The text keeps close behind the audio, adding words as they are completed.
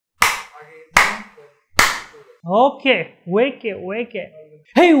Okay, wake.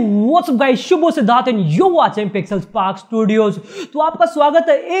 Hey, what's up guys? Shubh Siddharth and you watching पिक्सेल्सपार्क studios. तो आपका स्वागत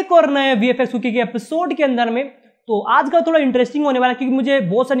है एक और नए VFX Quickie के एपिसोड के अंदर में। तो आज का थोड़ा इंटरेस्टिंग होने वाला है क्योंकि मुझे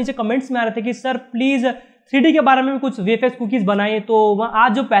बहुत सारे नीचे कमेंट्स में आ रहे थे कि सर प्लीज 3D के बारे में भी कुछ VFX Quickies बनाइए। तो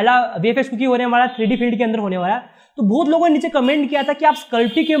आज जो पहला VFX Quickie होने वाला है 3D फील्ड के अंदर होने वाला है, तो बहुत लोगों ने नीचे कमेंट किया था कि आप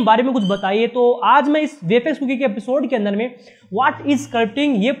स्कल्प्टिंग के बारे में कुछ बताइए। तो आज मैं इस VFX Quickie के एपिसोड के अंदर में व्हाट इज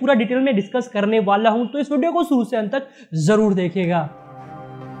स्कल्प्टिंग ये पूरा डिटेल में डिस्कस करने वाला हूं। तो इस वीडियो को शुरू से अंत तक जरूर देखिएगा।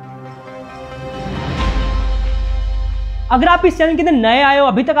 अगर आप इस चैनल के अंदर नए आए हो,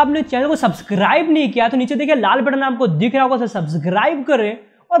 अभी तक आपने चैनल को सब्सक्राइब नहीं किया, तो नीचे देखिए लाल बटन आपको दिख रहा होगा, सब्सक्राइब करें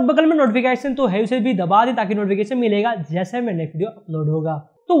और बगल में नोटिफिकेशन तो है उसे भी दबा दें ताकि नोटिफिकेशन मिलेगा जैसे में नेक्स्ट वीडियो अपलोड होगा।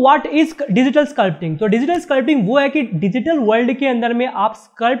 तो व्हाट इज डिजिटल स्कल्प्टिंग? तो डिजिटल स्कल्प्टिंग वो है कि डिजिटल वर्ल्ड के अंदर में आप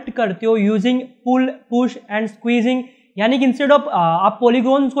स्कल्प्ट करते हो using pull, push and squeezing. यानी कि इंस्टेड ऑफ आप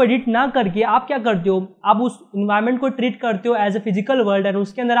पॉलीगॉन्स को एडिट ना करके आप क्या करते हो, आप उस इन्वायरमेंट को ट्रीट करते हो as a physical world and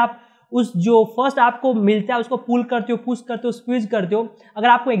उसके अंदर आप उस जो फर्स्ट आपको मिलता है उसको पुल करते हो, पुश करते हो, स्क्वीज करते हो। अगर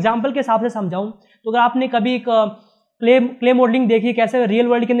आपको एग्जांपल के हिसाब से समझाऊं तो अगर आपने कभी एक क्ले मॉडलिंग देखी, कैसे रियल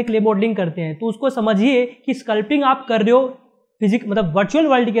वर्ल्ड के अंदर क्ले मॉडलिंग करते हैं, तो उसको समझिए कि स्कल्पिंग आप कर रहे हो मतलब वर्चुअल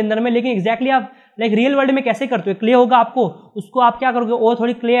वर्ल्ड के अंदर में, लेकिन एग्जैक्टली आप लाइक रियल वर्ल्ड में कैसे करते हो। क्ले होगा आपको, उसको आप क्या करोगे और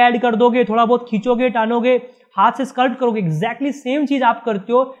थोड़ी क्ले ऐड कर दोगे, थोड़ा बहुत खींचोगे, टानोगे, हाथ से स्कल्प्ट करोगे। एग्जैक्टली सेम चीज आप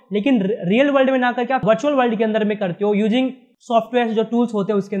करते हो लेकिन रियल वर्ल्ड में ना करके आप वर्चुअल वर्ल्ड के अंदर में करते हो यूजिंग सॉफ्टवेयर जो टूल्स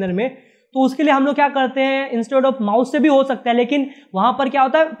होते हैं उसके अंदर में। तो उसके लिए हम लोग क्या करते हैं, इंस्टेड ऑफ माउस से भी हो सकता है, लेकिन वहां पर क्या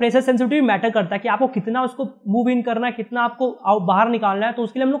होता है प्रेशर सेंसिटिविटी मैटर करता है कि आपको कितना उसको मूव इन करना है, कितना आपको बाहर निकालना है। तो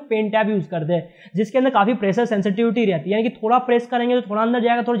उसके लिए हम लोग पेन टैब यूज करते हैं जिसके अंदर काफी प्रेशर सेंसिटिविटी रहती है, यानी कि थोड़ा प्रेस करेंगे तो थोड़ा अंदर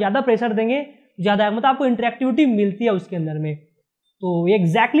जाएगा, थोड़ा ज्यादा प्रेशर देंगे ज्यादा मतलब आपको इंटरेक्टिविटी मिलती है उसके अंदर में। तो ये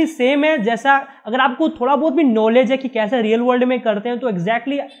एग्जैक्टली सेम है जैसा अगर आपको थोड़ा बहुत भी नॉलेज है कि कैसे रियल वर्ल्ड में करते हैं तो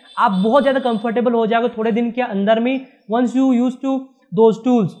एग्जैक्टली आप बहुत ज्यादा कंफर्टेबल हो जाओगे थोड़े दिन के अंदर में once you use to those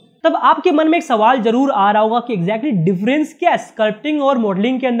tools. तब आपके मन में एक सवाल जरूर आ रहा होगा कि एग्जैक्टली डिफरेंस क्या है स्कल्प्टिंग और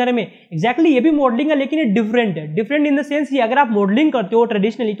मॉडलिंग के अंदर में। एग्जैक्टली ये भी मॉडलिंग है लेकिन ये डिफरेंट है। डिफरेंट इन द सेंस ये अगर आप मॉडलिंग करते हो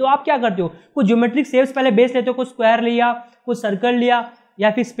ट्रेडिशनली तो आप क्या करते हो, कुछ ज्योमेट्रिक शेप्स पहले बेस लेते हो, कुछ स्क्वायर लिया, कुछ सर्कल लिया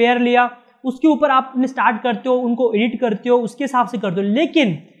या फिर स्पेयर लिया, उसके ऊपर आपने स्टार्ट करते हो, उनको एडिट करते हो, उसके हिसाब से करते हो।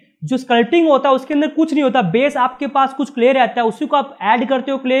 लेकिन जो स्कल्प्टिंग होता है उसके अंदर कुछ नहीं होता, बेस आपके पास कुछ क्ले रहता है, उसी को आप ऐड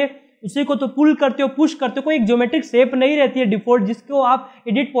करते हो क्ले, उसी को तो पुल करते हो, पुश करते हो, कोई एक ज्योमेट्रिक शेप नहीं रहती है डिफॉल्ट जिसको आप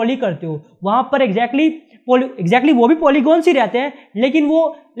एडिट पॉली करते हो। वहां पर एग्जैक्टली वो भी पॉलीगॉन्स ही रहते हैं लेकिन वो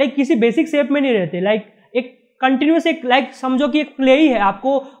लाइक किसी बेसिक शेप में नहीं रहते, लाइक एक कंटिन्यूस एक लाइक समझो कि एक क्ले ही है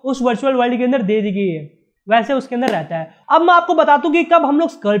आपको उस वर्चुअल वर्ल्ड के अंदर दे दी गई है, वैसे उसके अंदर रहता है। अब मैं आपको बताता हूं कि कब हम लोग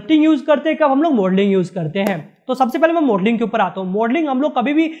स्कल्प्टिंग यूज करते हैं, कब हम लोग मॉडलिंग यूज करते हैं। तो सबसे पहले मैं मॉडलिंग के ऊपर आता हूं। मॉडलिंग हम लोग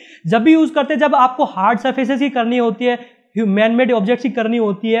कभी भी जब भी यूज करते हैं जब आपको हार्ड सर्फेसेस की करनी होती है, मैन मेड ऑब्जेक्ट्स की करनी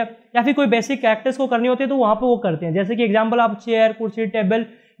होती है या फिर कोई बेसिक कैरेक्टर्स को करनी होती है तो वहां पे वो करते हैं। जैसे कि एग्जांपल आप चेयर, कुर्सी, टेबल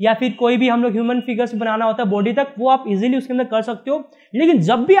या फिर कोई भी हम लोग ह्यूमन फिगर्स बनाना होता है बॉडी तक, वो आप इजीली उसके अंदर कर सकते हो। लेकिन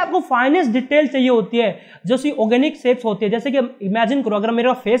जब भी आपको फाइनेस्ट डिटेल चाहिए होती है, जैसे ऑर्गेनिक शेप्स होती है, जैसे कि इमेजिन करो अगर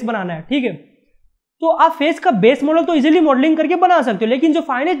मेरा फेस बनाना है, ठीक है, तो आप फेस का बेस मॉडल तो इजीली मॉडलिंग करके बना सकते हो, लेकिन जो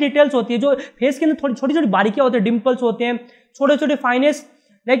फाइनेस्ट डिटेल्स होती है, जो फेस के अंदर थोड़ी छोटी छोटी बारीकियां होती है, डिंपल्स होते हैं, छोटे छोटे फाइनेस्ट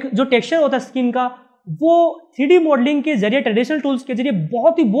लाइक जो टेक्सचर होता है स्किन का, वो 3D मॉडलिंग के जरिए ट्रेडिशनल टूल्स के जरिए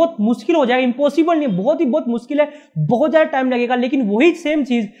बहुत मुश्किल हो जाएगा। इम्पॉसिबल नहीं, बहुत मुश्किल है, बहुत ज्यादा टाइम लगेगा। लेकिन वही सेम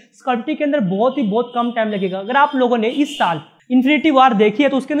चीज स्कल्प्टिंग के अंदर बहुत कम टाइम लगेगा। अगर आप लोगों ने इस साल इन्फिनिटी वार देखी है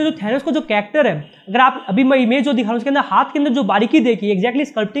तो उसके अंदर जो थैनोस का जो कैरेक्टर है, अगर आप अभी मैं इमेज जो दिखा रहा हूं उसके अंदर हाथ के अंदर जो बारीकी देखी है एग्जैक्टली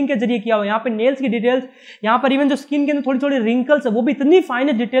स्कल्प्टिंग के जरिए किया हुआ। यहाँ पे नेल्स की डिटेल्स, यहाँ पर इवन जो स्किन के अंदर थोड़ी थोड़ी रिंकल्स है वो भी इतनी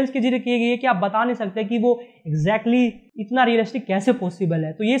फाइनेस्ट डिटेल्स के जरिए की गई है कि आप बता नहीं सकते कि वो एग्जैक्टली इतना रियलिस्टिक कैसे पॉसिबल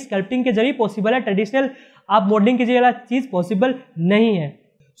है। तो ये स्कल्प्टिंग के जरिए पॉसिबल है, ट्रेडिशनल आप मॉडलिंग के जरिए चीज पॉसिबल नहीं है।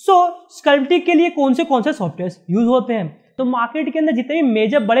 सो स्कल्प्टिंग के लिए कौन से सॉफ्टवेयर यूज होते हैं? तो मार्केट के अंदर जितने भी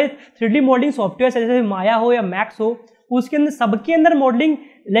मेजर बड़े 3D मॉडलिंग सॉफ्टवेयर है जैसे माया हो या मैक्स हो, उसके अंदर सबके अंदर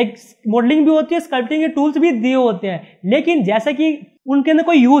मॉडलिंग भी होती है, स्कल्प्टिंग के टूल्स भी दिए होते हैं, लेकिन जैसा कि उनके अंदर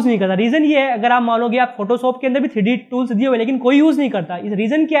कोई यूज नहीं करता। रीजन ये है, अगर आप मानोगे आप फोटोशॉप के अंदर भी 3D टूल्स दिए हुए लेकिन कोई यूज नहीं करता। इस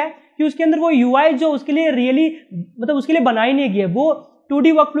रीजन क्या है कि उसके अंदर वो UI जो उसके लिए रियली मतलब उसके लिए बनाई नहीं गई है, वो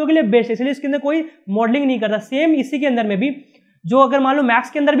 2D वर्कफ्लो के लिए बेस्ट है, इसलिए इसके अंदर कोई मॉडलिंग नहीं करता। सेम इसी के अंदर में भी जो अगर मान लो मैक्स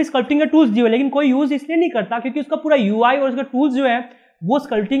के अंदर भी स्कल्प्टिंग के टूल्स दिए हुए लेकिन कोई यूज इसलिए नहीं करता क्योंकि उसका पूरा UI और उसका टूल्स जो है वो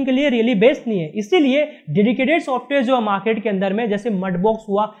स्कल्प्टिंग के लिए रियली बेस्ट नहीं है। इसीलिए डेडिकेटेड सॉफ्टवेयर जो है मार्केट के अंदर में जैसे मडबॉक्स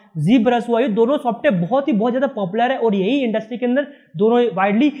हुआ, ZBrush हुआ, ये दोनों सॉफ्टवेयर बहुत ज्यादा पॉपुलर है और यही इंडस्ट्री के अंदर दोनों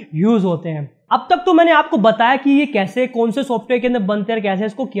वाइडली यूज होते हैं। अब तक तो मैंने आपको बताया कि ये कैसे कौन से सॉफ्टवेयर के अंदर बनते हैं, कैसे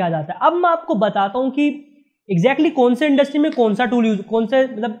इसको किया जाता है। अब मैं आपको बताता हूं कि एग्जैक्टली कौन से इंडस्ट्री में कौन सा टूल यूज, कौन से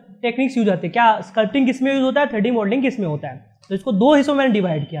मतलब टेक्निक्स यूज होते हैं, क्या स्कल्प्टिंग किस में यूज होता है, 3D मॉडलिंग किस में होता है। तो इसको दो हिस्सों में मैंने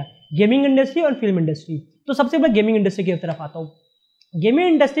डिवाइड किया, गेमिंग इंडस्ट्री और फिल्म इंडस्ट्री। तो सबसे मैं गेमिंग इंडस्ट्री की तरफ आता हूँ। गेमिंग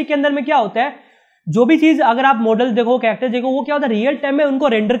इंडस्ट्री के अंदर में क्या होता है, जो भी चीज अगर आप मॉडल देखो, कैरेक्टर देखो, वो क्या होता है, रियल टाइम में उनको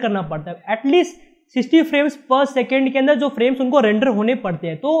रेंडर करना पड़ता है। एटलीस्ट 60 फ्रेम्स पर सेकेंड के अंदर जो फ्रेम्स उनको रेंडर होने पड़ते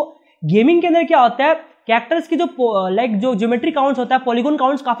हैं। तो गेमिंग के अंदर क्या होता है, कैरेक्टर्स की जो लाइक जो ज्योमेट्री काउंट्स होता है, पॉलीगॉन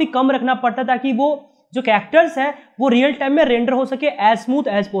काउंट्स काफी कम रखना पड़ता है, ताकि वो जो कैरेक्टर्स है वो रियल टाइम में रेंडर हो सके एज स्मूथ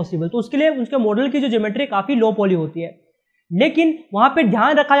एज पॉसिबल। तो उसके लिए उसके मॉडल की जो ज्योमेट्री काफी लो पॉली होती है, लेकिन वहां पे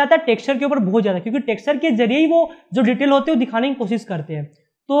ध्यान रखा जाता है टेक्सचर के ऊपर बहुत ज्यादा, क्योंकि टेक्सचर के जरिए ही वो जो डिटेल होते हैं वो दिखाने की कोशिश करते हैं।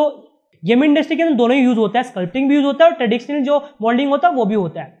 तो गेमिंग इंडस्ट्री के अंदर दोनों ही यूज होता है, स्कल्पटिंग भी यूज होता है और ट्रेडिशनल जो मॉडलिंग होता है वो भी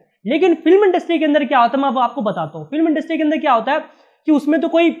होता है। लेकिन फिल्म इंडस्ट्री के अंदर क्या होता है, मैं अब आपको बताता हूँ। फिल्म इंडस्ट्री के अंदर क्या होता है कि उसमें तो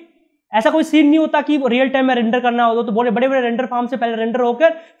कोई ऐसा कोई सीन नहीं होता कि रियल टाइम में रेंडर करना हो, तो बड़े बड़े रेंडर फार्म से पहले रेंडर होकर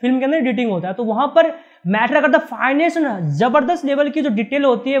फिल्म के अंदर एडिटिंग होता है। तो वहां पर मैटर करता है फाइनेंस, जबरदस्त लेवल की जो डिटेल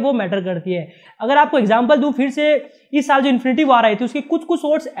होती है वो मैटर करती है। अगर आपको एग्जांपल दूं, फिर से इस साल जो इन्फिनिटी वॉर आई थी उसके कुछ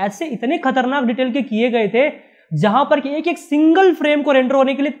शॉट्स ऐसे इतने खतरनाक डिटेल के किए गए थे, जहां पर एक एक सिंगल फ्रेम को रेंडर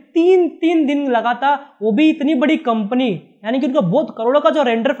होने के लिए 3 दिन लगा था, वो भी इतनी बड़ी कंपनी, यानी कि उनका बहुत करोड़ों का जो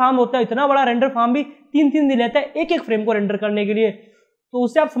रेंडर फार्म होता है, इतना बड़ा रेंडर फार्म भी 3 दिन लेता है एक एक फ्रेम को रेंडर करने के लिए। तो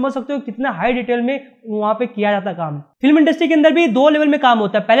उससे आप समझ सकते हो कितना हाई डिटेल में वहां पे किया जाता काम। फिल्म इंडस्ट्री के अंदर भी 2 लेवल में काम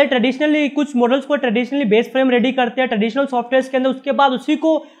होता है। पहले ट्रेडिशनली कुछ मॉडल्स को ट्रेडिशनली बेस फ्रेम रेडी करते हैं ट्रेडिशनल सॉफ्टवेयर के अंदर, उसके बाद उसी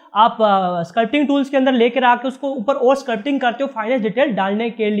को आप स्कल्पटिंग टूल्स के अंदर लेकर आके उसको ऊपर और स्कल्पटिंग करते हो फाइनेस्ट डिटेल डालने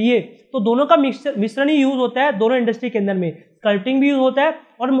के लिए। तो दोनों का मिश्रण ही यूज होता है दोनों इंडस्ट्री के अंदर में, स्कल्पटिंग भी यूज होता है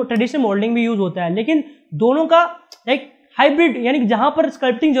और ट्रेडिशनल मॉडलिंग भी यूज होता है। लेकिन दोनों का लाइक हाइब्रिड, यानी कि जहां पर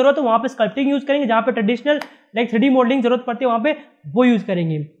स्कल्पटिंग जरूरत है वहां पे स्कल्पटिंग यूज करेंगे, जहां पे ट्रेडिशनल लाइक 3D मॉडलिंग जरूरत पड़ती है वहां पे वो यूज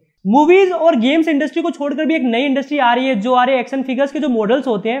करेंगे। मूवीज और गेम्स इंडस्ट्री को छोड़कर भी एक नई इंडस्ट्री आ रही है, जो आ रही है एक्शन फिगर्स के जो मॉडल्स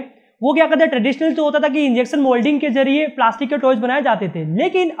होते हैं। वो क्या करते हैं, ट्रेडिशनल तो होता था कि इंजेक्शन मोल्डिंग के जरिए प्लास्टिक के टॉयज बनाए जाते थे,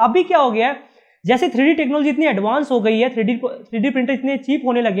 लेकिन अभी क्या हो गया है, जैसे 3D टेक्नोलॉजी इतनी एडवांस हो गई है, 3D प्रिंटर इतने चीप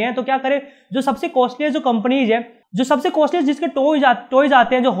होने लगे हैं, तो क्या करें, जो सबसे कॉस्टली जो कंपनीज है, जो सबसे कॉस्टली जिसके टॉयज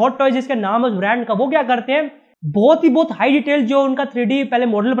आते हैं, जो हॉट टॉयज जिसके नाम है ब्रांड का, वो क्या करते हैं, बहुत हाई डिटेल जो उनका 3D पहले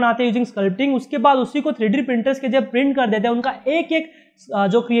मॉडल बनाते हैं यूजिंग स्कल्पटिंग, उसके बाद उसी को 3D प्रिंटर्स के जब प्रिंट कर देते हैं, उनका एक एक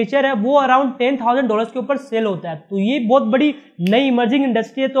जो क्रिएचर है वो अराउंड $10,000 के ऊपर सेल होता है। तो ये बहुत बड़ी नई इमर्जिंग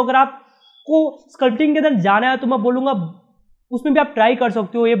इंडस्ट्री है। तो अगर आपको स्कल्पटिंग के अंदर जाना है तो मैं बोलूंगा उसमें भी आप ट्राई कर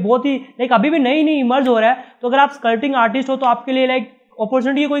सकते हो। ये बहुत ही लाइक अभी भी नई इमर्ज हो रहा है। तो अगर आप स्कल्पटिंग आर्टिस्ट हो तो आपके लिए लाइक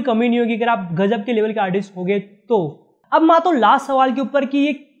अपॉर्चुनिटी की कोई कमी नहीं होगी अगर आप गजब के लेवल के आर्टिस्ट हो गए तो। अब मैं तो लास्ट सवाल के ऊपर कि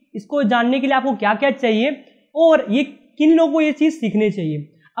ये इसको जानने के लिए आपको क्या क्या चाहिए और ये किन लोगों को ये चीज सीखनी चाहिए।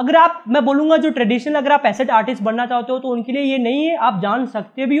 अगर आप, मैं बोलूंगा जो ट्रेडिशनल अगर आप एसेट आर्टिस्ट बनना चाहते हो तो उनके लिए ये नहीं है, आप जान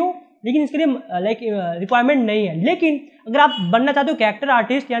सकते भी हो, लेकिन इसके लिए लाइक रिक्वायरमेंट नहीं है। लेकिन अगर आप बनना चाहते हो कैरेक्टर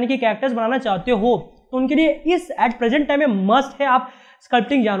आर्टिस्ट, यानी कि कैरेक्टर्स बनाना चाहते हो, तो उनके लिए इस एट प्रेजेंट टाइम में मस्ट है आप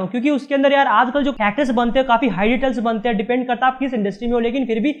स्कल्पटिंग जानो, क्योंकि उसके अंदर यार आजकल जो कैरेक्टर्स बनते हैं काफी हाई डिटेल्स बनते हैं, डिपेंड करता है आप किस इंडस्ट्री में हो, लेकिन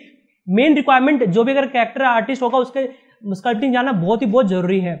फिर भी मेन रिक्वायरमेंट जो भी अगर कैरेक्टर आर्टिस्ट होगा उसके स्कल्पटिंग जाना बहुत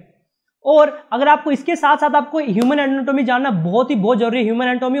जरूरी है। और अगर आपको इसके साथ साथ आपको ह्यूमन एनाटॉमी जानना बहुत जरूरी है। ह्यूमन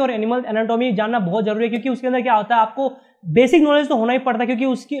एनाटॉमी और एनिमल एनाटॉमी जानना बहुत जरूरी है, क्योंकि उसके अंदर क्या होता है, आपको बेसिक नॉलेज तो होना ही पड़ता है, क्योंकि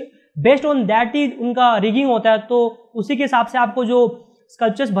उसकी बेस्ड ऑन दैट ही उनका रिगिंग होता है, तो उसी के हिसाब से आपको जो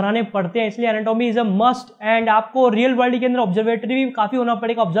स्कल्पचर्स बनाने पड़ते हैं। इसलिए anatomy is a must. And आपको रियल वर्ल्ड के अंदर ऑब्जर्वेटरी भी काफी होना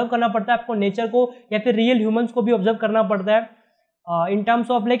पड़ेगा, ऑब्जर्व करना पड़ता है आपको नेचर को या फिर रियल ह्यूमंस को भी ऑब्जर्व करना पड़ता है। इन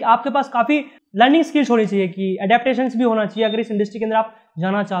टर्म्स ऑफ लाइक आपके पास काफी लर्निंग स्किल्स होनी चाहिए, कि एडेप्टेशंस भी होना चाहिए अगर इस इंडस्ट्री के अंदर आप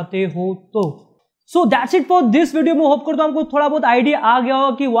जाना चाहते हो तो। So that's it for this video. मैं होप करता हूं आपको थोड़ा बहुत आइडिया आ गया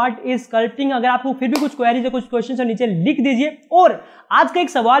हो कि व्हाट इज स्कल्पटिंग। अगर आपको फिर भी कुछ क्वेरीज या कुछ क्वेश्चन है नीचे लिख दीजिए। और आज का एक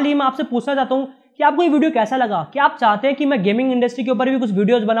सवाल ही मैं आपसे पूछना चाहता हूं कि आपको ये वीडियो कैसा लगा। क्या आप चाहते हैं कि मैं गेमिंग इंडस्ट्री के ऊपर भी कुछ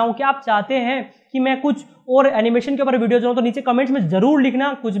वीडियोज बनाऊं? क्या आप चाहते हैं कि मैं कुछ और एनिमेशन के ऊपर वीडियोज बनाऊं? तो नीचे कमेंट्स में जरूर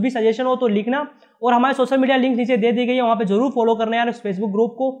लिखना, कुछ भी सजेशन हो तो लिखना। और हमारे सोशल मीडिया लिंक नीचे दे दी गई है, वहां पे जरूर फॉलो करना यार इस फेसबुक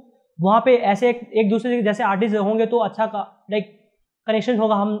ग्रुप को। वहां पे ऐसे एक दूसरे जैसे आर्टिस्ट होंगे तो अच्छा लाइक कनेक्शन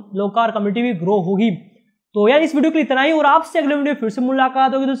होगा हम लोग का और कम्युनिटी भी ग्रो होगी। तो यार इस वीडियो के लिए इतना ही, और आपसे अगले वीडियो फिर से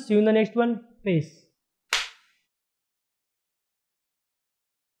मुलाकात होगी। तो सी you in the next one. Piece.